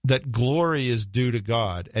 that glory is due to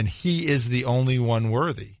God, and he is the only one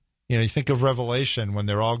worthy. You think of Revelation when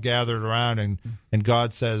they're all gathered around and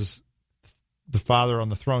God says, the Father on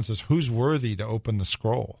the throne says, who's worthy to open the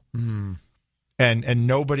scroll? And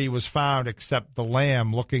nobody was found except the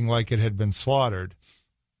Lamb looking like it had been slaughtered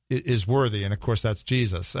is worthy. And of course, that's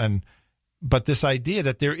Jesus. But this idea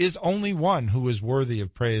that there is only one who is worthy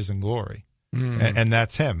of praise and glory, and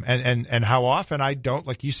that's him. And how often I don't,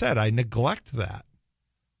 like you said, I neglect that.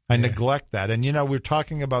 Neglect that. And, we're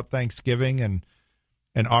talking about Thanksgiving and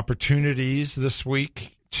opportunities this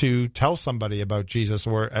week to tell somebody about Jesus,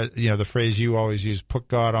 or, the phrase you always use, put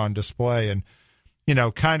God on display. And,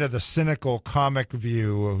 kind of the cynical comic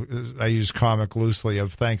view, I use comic loosely,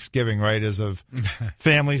 of Thanksgiving, right, is of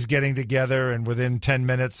families getting together and within 10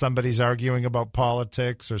 minutes somebody's arguing about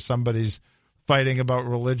politics or somebody's fighting about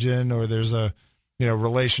religion or there's a,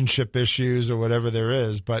 relationship issues or whatever there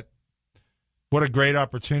is. But what a great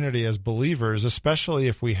opportunity as believers, especially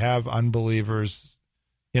if we have unbelievers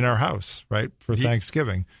in our house, right, for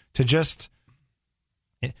Thanksgiving, to just,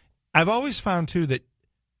 I've always found, too, that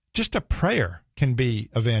just a prayer can be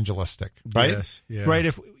evangelistic, right? Yes, yeah. Right,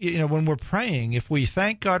 if, when we're praying, if we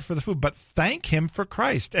thank God for the food, but thank him for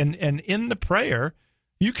Christ. And in the prayer,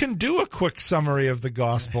 you can do a quick summary of the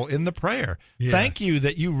gospel in the prayer. Yes. Thank you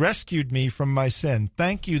that you rescued me from my sin.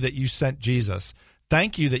 Thank you that you sent Jesus.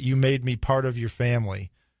 Thank you that you made me part of your family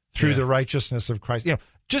through the righteousness of Christ.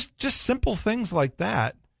 Just simple things like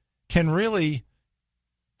that can really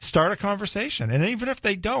start a conversation. And even if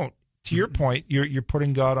they don't, to your point, you're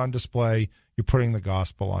putting God on display. You're putting the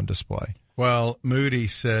gospel on display. Well, Moody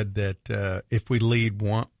said that if we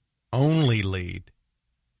only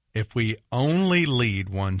lead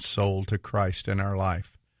one soul to Christ in our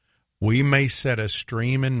life, we may set a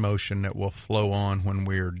stream in motion that will flow on when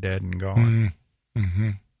we are dead and gone. Mm-hmm.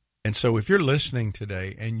 And so if you're listening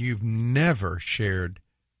today and you've never shared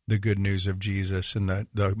the good news of Jesus and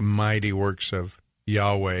the mighty works of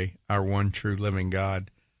Yahweh, our one true living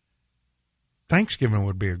God, Thanksgiving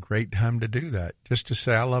would be a great time to do that. Just to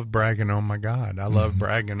say, I love bragging on my God. I love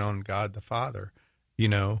bragging on God the Father. You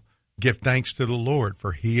know, give thanks to the Lord,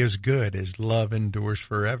 for He is good. His love endures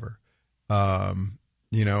forever.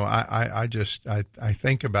 You know, I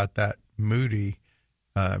think about that Moody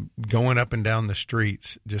going up and down the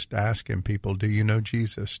streets, just asking people, do you know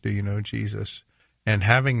Jesus? Do you know Jesus? And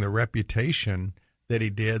having the reputation that he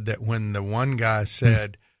did, that when the one guy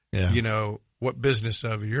said, you know, what business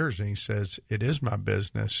of yours? And he says, it is my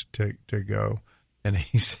business to go. And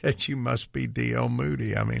he said, you must be D.L.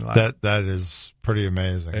 Moody. I mean, like, that is pretty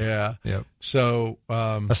amazing. Yeah. Yep. So,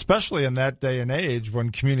 especially in that day and age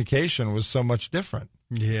when communication was so much different.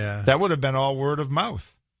 Yeah. That would have been all word of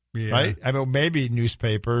mouth. Yeah. Right? I mean, maybe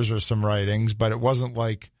newspapers or some writings, but it wasn't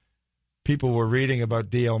like people were reading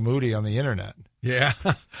about D.L. Moody on the internet. Yeah.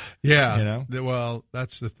 Yeah. You know? Well,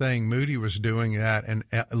 that's the thing. Moody was doing that and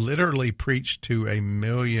literally preached to 1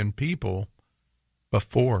 million people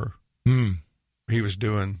before he was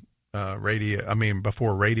doing radio. I mean,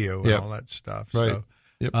 before radio and all that stuff. Right. So,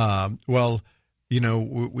 yep. Well, you know,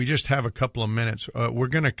 we just have a couple of minutes. We're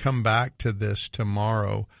going to come back to this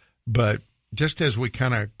tomorrow, but just as we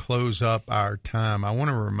kind of close up our time, I want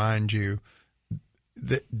to remind you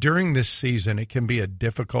that during this season, it can be a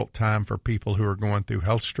difficult time for people who are going through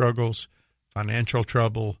health struggles, financial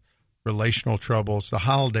trouble, relational troubles. The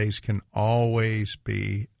holidays can always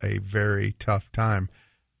be a very tough time,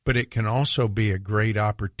 but it can also be a great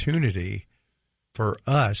opportunity for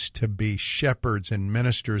us to be shepherds and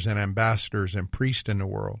ministers and ambassadors and priests in the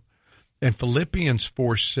world. And Philippians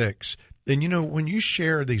 4:6, and you know, when you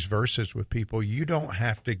share these verses with people, you don't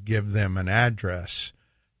have to give them an address.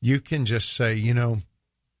 You can just say, you know,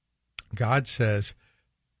 God says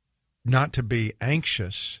not to be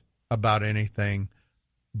anxious about anything,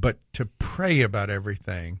 but to pray about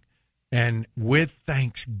everything. And with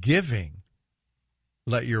thanksgiving,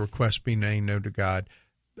 let your request be made known to God.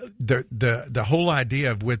 The whole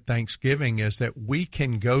idea of with thanksgiving is that we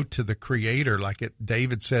can go to the Creator, like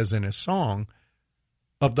David says in his song,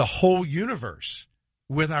 of the whole universe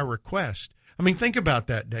with our request. I mean, think about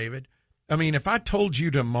that, David. I mean, if I told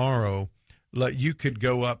you tomorrow, you could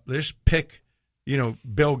go up, let's pick, you know,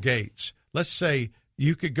 Bill Gates. Let's say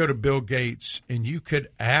you could go to Bill Gates and you could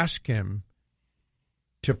ask him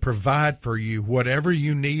to provide for you whatever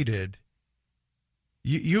you needed.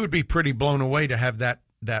 You would be pretty blown away to have that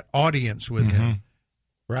audience with him,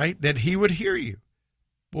 right? That he would hear you.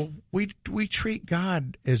 Well, we treat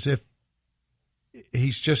God as if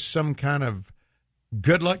he's just some kind of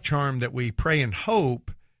good luck charm that we pray and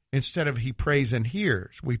hope instead of he prays and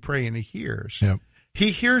hears. We pray and he hears. Yep.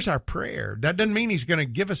 He hears our prayer. That doesn't mean he's going to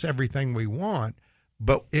give us everything we want,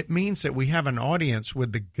 but it means that we have an audience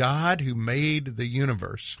with the God who made the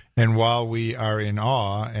universe. And while we are in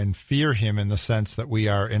awe and fear him in the sense that we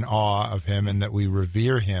are in awe of him and that we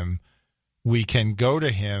revere him, we can go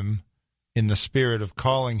to him in the spirit of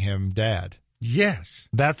calling him Dad. Yes.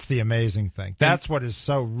 That's the amazing thing. That's what is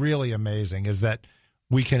so really amazing, is that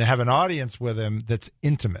we can have an audience with him that's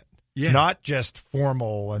intimate, not just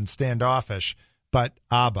formal and standoffish, but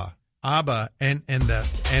Abba. Abba, and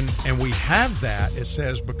we have that, it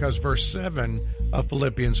says, because verse 7 of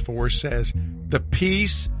Philippians 4 says, the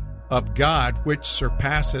peace of God, which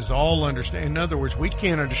surpasses all understanding. In other words, we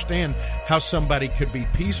can't understand how somebody could be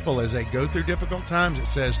peaceful as they go through difficult times. It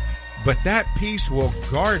says, but that peace will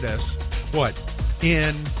guard us, what?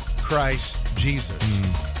 In Christ Jesus.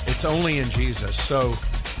 It's only in Jesus. So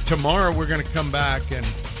tomorrow we're going to come back and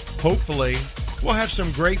hopefully we'll have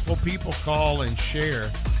some grateful people call and share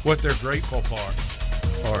what they're grateful for.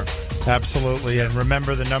 Absolutely. And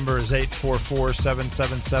remember, the number is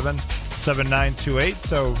 844-777-7928.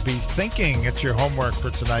 So be thinking, it's your homework for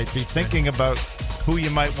tonight. Be thinking about who you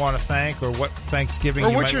might want to thank or what Thanksgiving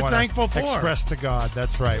you might want to express to God.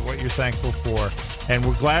 That's right, what you're thankful for. And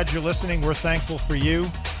we're glad you're listening. We're thankful for you.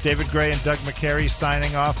 David Gray and Doug McCary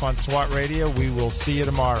signing off on SWAT Radio. We will see you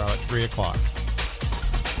tomorrow at 3 o'clock.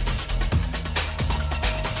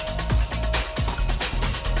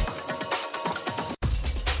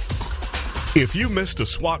 If you missed a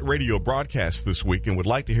SWAT Radio broadcast this week and would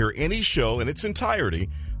like to hear any show in its entirety,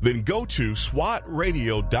 then go to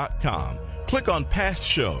SWATradio.com. Click on past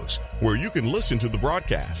shows where you can listen to the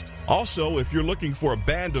broadcast. Also, if you're looking for a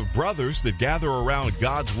band of brothers that gather around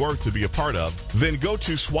God's Word to be a part of, then go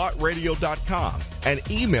to SWATradio.com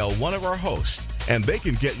and email one of our hosts, and they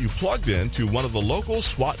can get you plugged in to one of the local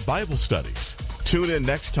SWAT Bible studies. Tune in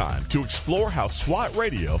next time to explore how SWAT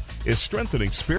Radio is strengthening spiritual